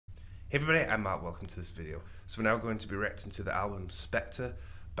Hey everybody, I'm Mark, welcome to this video. So we're now going to be reacting to the album Specter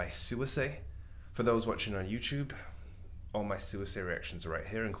by Suisei. For those watching on YouTube, all my Suisei reactions are right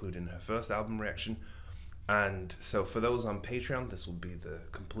here, including her first album reaction. And so for those on Patreon, this will be the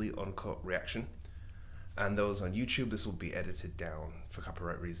complete uncut reaction. And those on YouTube, this will be edited down for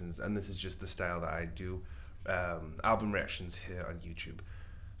copyright reasons. And this is just the style that I do album reactions here on YouTube.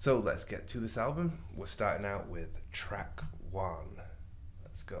 So let's get to this album. We're starting out with track 1.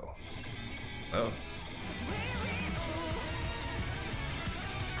 Let's go. Oh.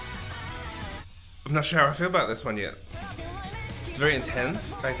 I'm not sure how I feel about this one yet. It's very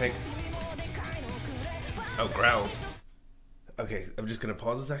intense, I think. Oh, growls. Okay, I'm just going to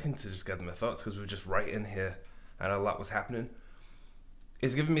pause a second to just gather my thoughts because we're just right in here and a lot was happening.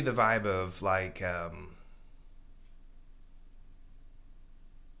 It's giving me the vibe of like,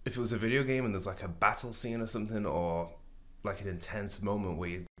 if it was a video game and there's like a battle scene or something, or like an intense moment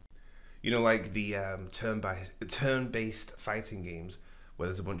where you know, like the turn-based fighting games where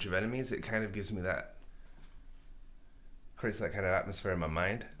there's a bunch of enemies. It kind of gives me that, creates that kind of atmosphere in my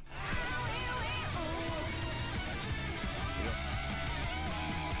mind.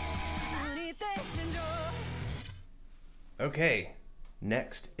 Okay,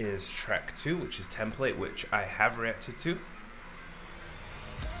 next is track 2, which is Template, which I have reacted to.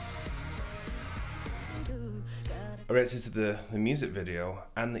 I reacted to the music video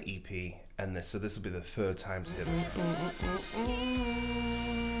and the EP and this, so this will be the third time to hear this.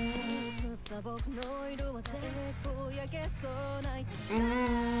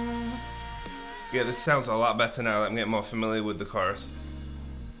 Yeah, this sounds a lot better now that I'm getting more familiar with the chorus.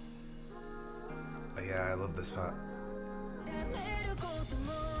 Oh yeah, I love this part.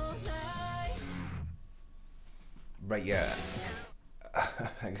 Right, yeah.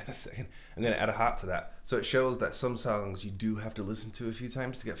 Hang on a second. I'm going to add a heart to that. So it shows that some songs you do have to listen to a few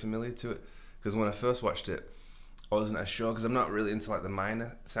times to get familiar to it. Because when I first watched it, I wasn't as sure, because I'm not really into like the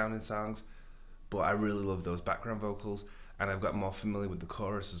minor sounding songs, but I really love those background vocals, and I've got more familiar with the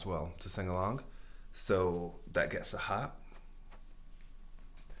chorus as well to sing along. So that gets a heart.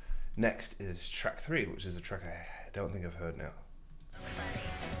 Next is track 3, which is a track I don't think I've heard now.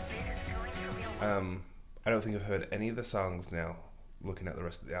 I don't think I've heard any of the songs now, looking at the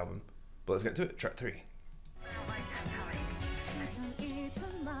rest of the album, but let's get to it. Track 3.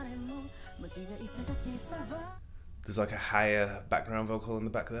 There's like a higher background vocal in the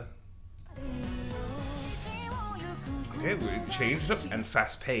back there. Okay, we changed it up and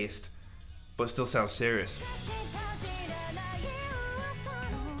fast paced, but still sounds serious.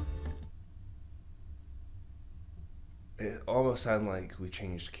 It almost sounded like we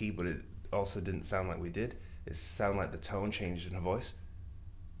changed key, but it also didn't sound like we did. It sounded like the tone changed in her voice.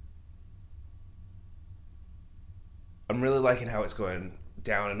 I'm really liking how it's going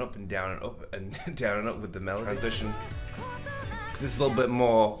down and up and down and up and down and up with the melody transition. Because there's a little bit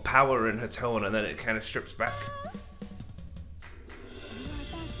more power in her tone, and then it kind of strips back.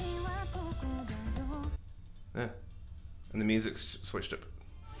 Yeah. And the music's switched up.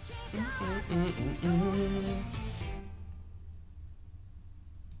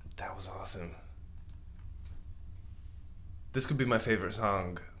 That was awesome. This could be my favorite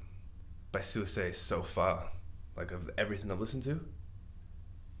song by Suisei so far, like of everything I've listened to.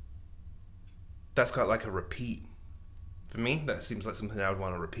 That's got like a repeat. For me, that seems like something I would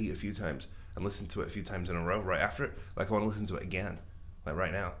want to repeat a few times and listen to it a few times in a row right after it. Like I want to listen to it again, like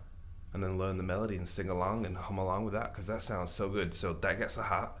right now, and then learn the melody and sing along and hum along with that, because that sounds so good. So that gets a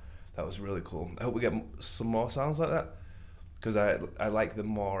heart. That was really cool. I hope we get some more songs like that, because I like the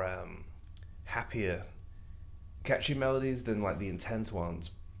more happier, catchy melodies than like the intense ones.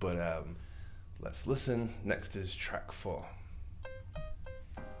 But let's listen. Next is track 4.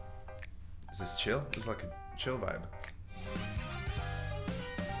 Is this chill? It's like a chill vibe.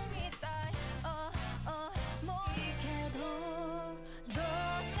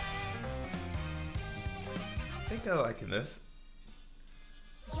 I think I'm liking this.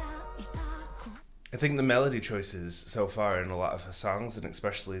 I think the melody choices so far in a lot of her songs, and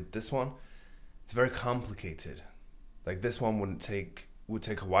especially this one, it's very complicated. Like this one would take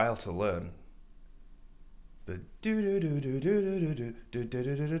a while to learn. The do do do do do do do do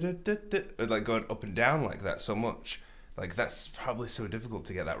do do do, like going up and down like that so much. Like that's probably so difficult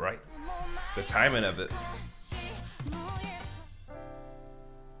to get that right. The timing of it.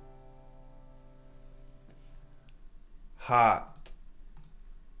 Heart.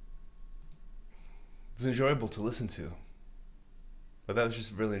 It's enjoyable to listen to. But that was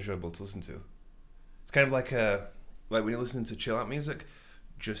just really enjoyable to listen to. It's kind of like when you're listening to chill out music,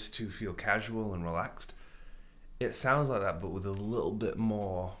 just to feel casual and relaxed. It sounds like that, but with a little bit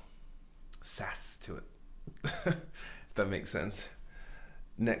more sass to it. If that makes sense.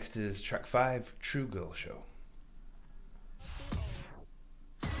 Next is track 5, True Girl Show.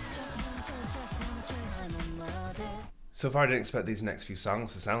 So far I didn't expect these next few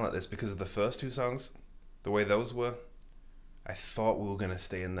songs to sound like this because of the first 2 songs, the way those were. I thought we were going to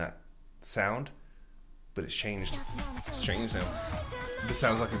stay in that sound, but it's changed. It's changed now. This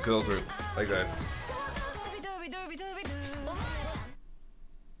sounds like a girl group, like that.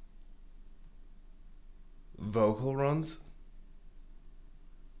 Vocal runs.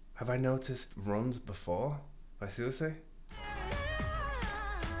 Have I noticed runs before by Suisei?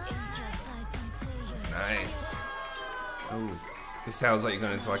 Nice. Oh, this sounds like you're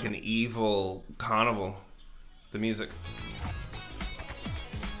going into like an evil carnival. The music.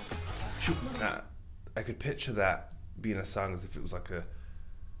 Shoot, I could picture that being a song as if it was like a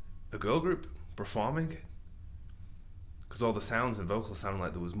girl group performing. Because all the sounds and vocals sound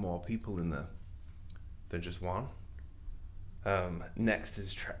like there was more people in there than just one. Next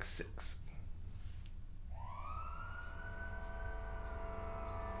is track 6.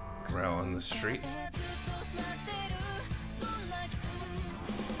 We're out on the streets.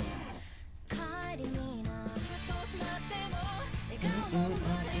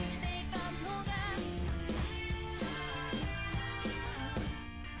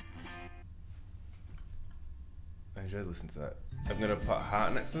 I enjoyed listening to that. I'm gonna put a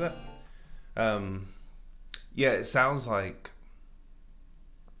heart next to that. Yeah, it sounds like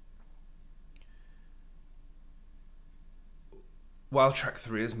while track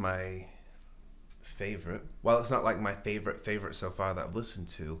 3 is my favorite, while it's not like my favorite so far that I've listened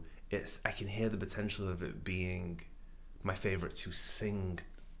to, I can hear the potential of it being my favorite to sing.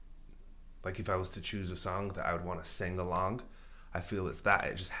 Like if I was to choose a song that I would want to sing along, I feel it's that.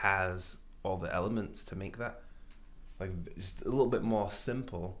 It just has all the elements to make that. Like just a little bit more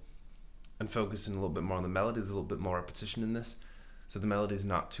simple and focusing a little bit more on the melody. There's a little bit more repetition in this. So the melody is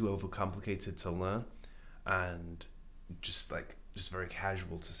not too overcomplicated to learn and just very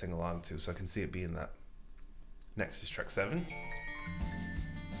casual to sing along to. So I can see it being that. Next is track 7.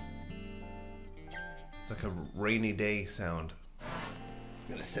 It's like a rainy day sound.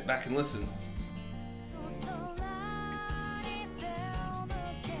 I'm gonna sit back and listen.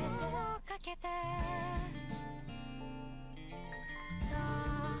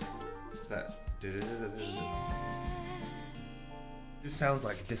 That just sounds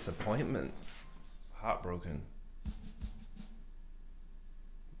like disappointment, heartbroken,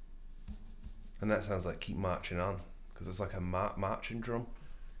 and that sounds like keep marching on because it's like a marching drum,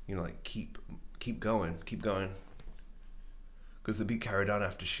 you know, like keep going, because the beat carried on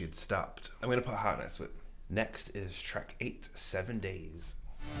after she had stopped. I'm gonna put a heart next to it. Next is track 8, 7 Days.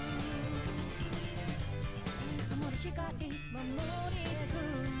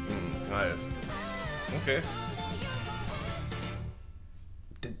 Nice. Okay.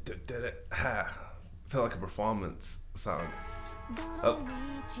 Felt like a performance song. Oh.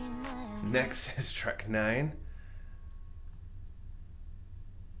 Next is track 9.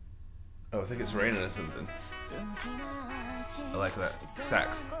 Oh, I think it's raining or something. I like that.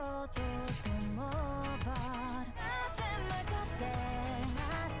 Sax.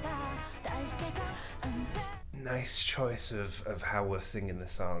 Nice choice of how we're singing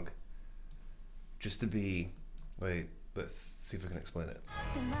this song. Just to be, wait, let's see if I can explain it.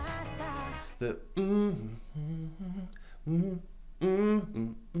 The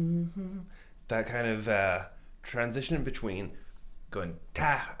that kind of transition in between going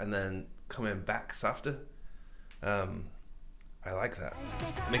ta and then coming back softer. I like that.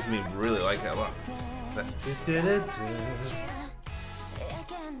 It makes me really like it a lot.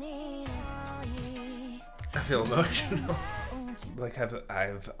 I feel emotional. Like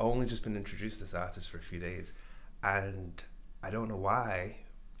I've only just been introduced to this artist for a few days, and I don't know why,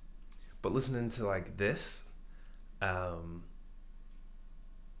 but listening to like this,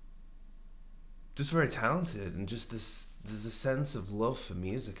 just very talented, and just there's a sense of love for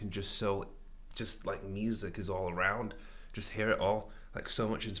music, and just like music is all around. Just hear it all, like so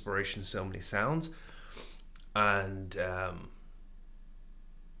much inspiration, so many sounds, and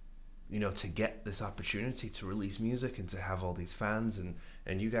you know, to get this opportunity to release music and to have all these fans and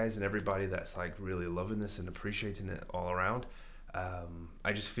you guys and everybody that's like really loving this and appreciating it all around,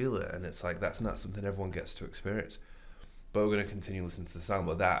 I just feel it, and it's like that's not something everyone gets to experience. But we're going to continue listening to the song,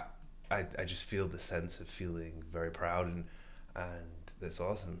 but that I just feel the sense of feeling very proud, and it's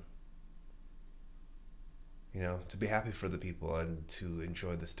awesome, you know, to be happy for the people and to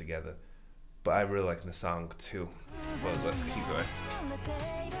enjoy this together. But I really like the song too. But let's keep going.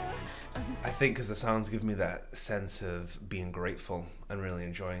 I think because the sounds give me that sense of being grateful and really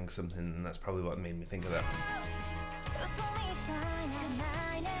enjoying something, and that's probably what made me think of that.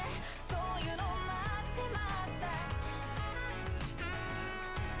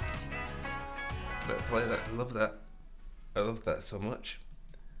 But play that. I love that. I love that so much.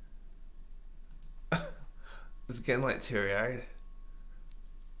 It's getting like teary-eyed,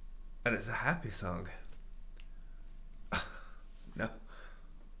 and it's a happy song. No.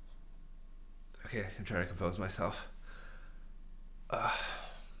 Okay, I'm trying to compose myself. Why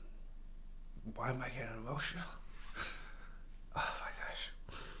am I getting emotional? Oh my gosh.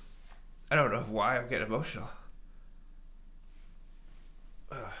 I don't know why I'm getting emotional.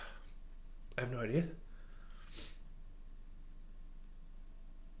 I have no idea.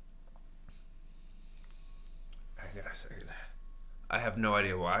 Hang on a second. I have no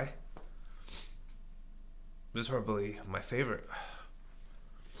idea why. This is probably my favorite.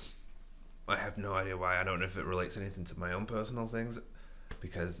 I have no idea why. I don't know if it relates anything to my own personal things,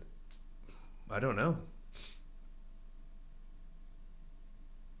 because I don't know.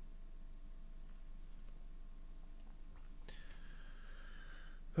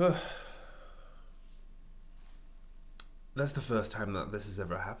 That's the first time that this has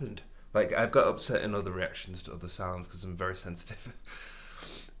ever happened. Like, I've got upset in other reactions to other sounds because I'm very sensitive.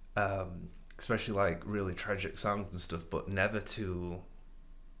 Especially like really tragic songs and stuff, but never to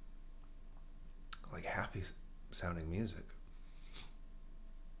like happy sounding music.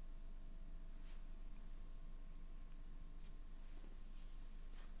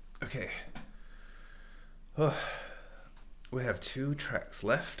 Okay. We have 2 tracks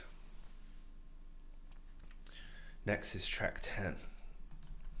left. Next is track 10.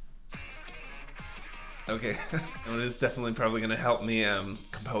 Okay, and it is definitely probably going to help me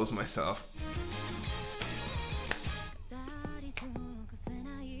compose myself.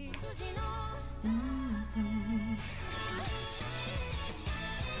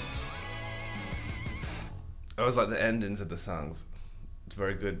 I always like the endings of the songs. It's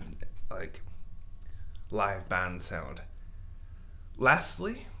very good, like, live band sound.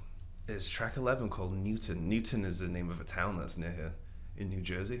 Lastly is track 11 called Newton. Newton is the name of a town that's near here in New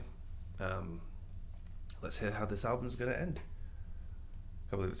Jersey. Let's hear how this album's gonna end. I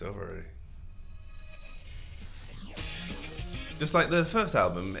can't believe it's over already. Just like the first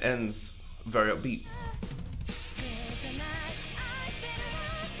album, ends very upbeat.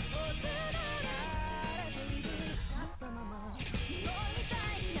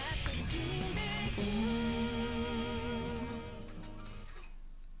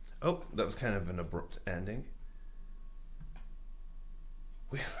 Oh, that was kind of an abrupt ending.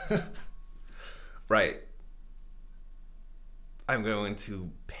 Right. I'm going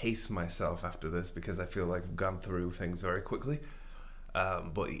to pace myself after this because I feel like I've gone through things very quickly.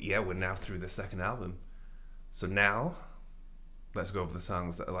 But yeah, we're now through the second album. So now, let's go over the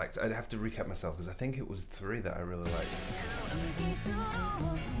songs that I liked. I'd have to recap myself because I think it was 3 that I really liked.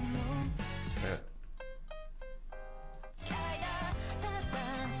 Yeah.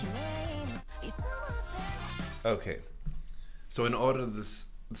 Okay, so in order,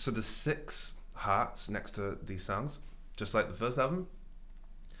 so there's 6 hearts next to these songs, just like the first album.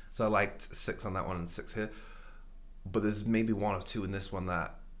 So I liked 6 on that one and 6 here, but there's maybe 1 or 2 in this one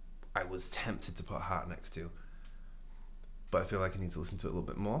that I was tempted to put a heart next to, but I feel like I need to listen to it a little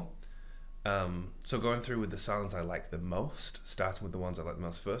bit more. So going through with the songs I like the most, starting with the ones I like the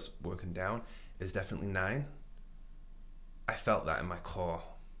most first, working down, is definitely 9. I felt that in my core.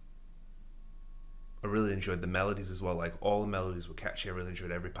 I really enjoyed the melodies as well. Like, all the melodies were catchy. I really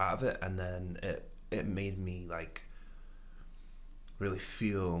enjoyed every part of it, and then it made me like really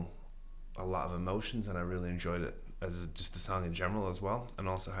feel a lot of emotions, and I really enjoyed it as just a song in general as well, and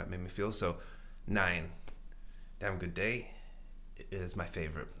also how it made me feel. So 9, Damn Good Day, is my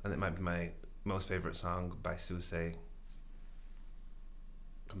favorite, and it might be my most favorite song by Suisei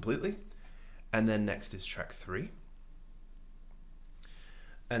completely. And then next is track 3,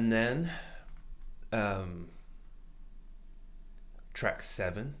 and then track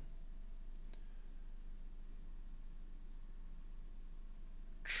 7,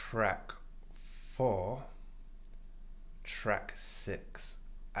 track 4, track 6,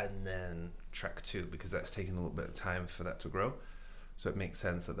 and then track 2, because that's taking a little bit of time for that to grow. So it makes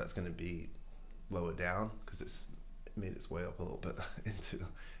sense that that's going to be lower down because it made its way up a little bit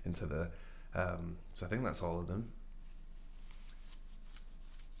into the. So I think that's all of them.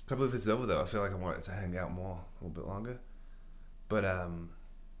 A couple of this is over though. I feel like I want it to hang out more, a little bit longer. But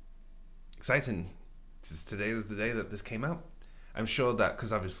exciting. Today was the day that this came out. I'm sure that,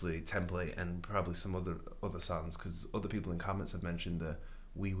 because obviously Template and probably some other songs, because other people in comments have mentioned the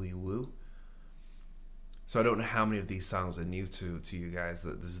Wee Wee Woo. So I don't know how many of these songs are new to you guys,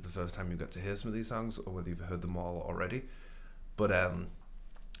 that this is the first time you got to hear some of these songs, or whether you've heard them all already. But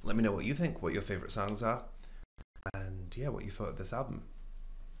let me know what you think, what your favorite songs are, and yeah, what you thought of this album.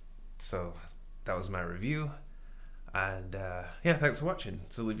 So that was my review, and yeah, thanks for watching.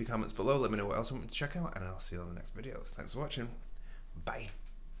 So leave your comments below, let me know what else you want me to check out, and I'll see you on the next videos. Thanks for watching. Bye.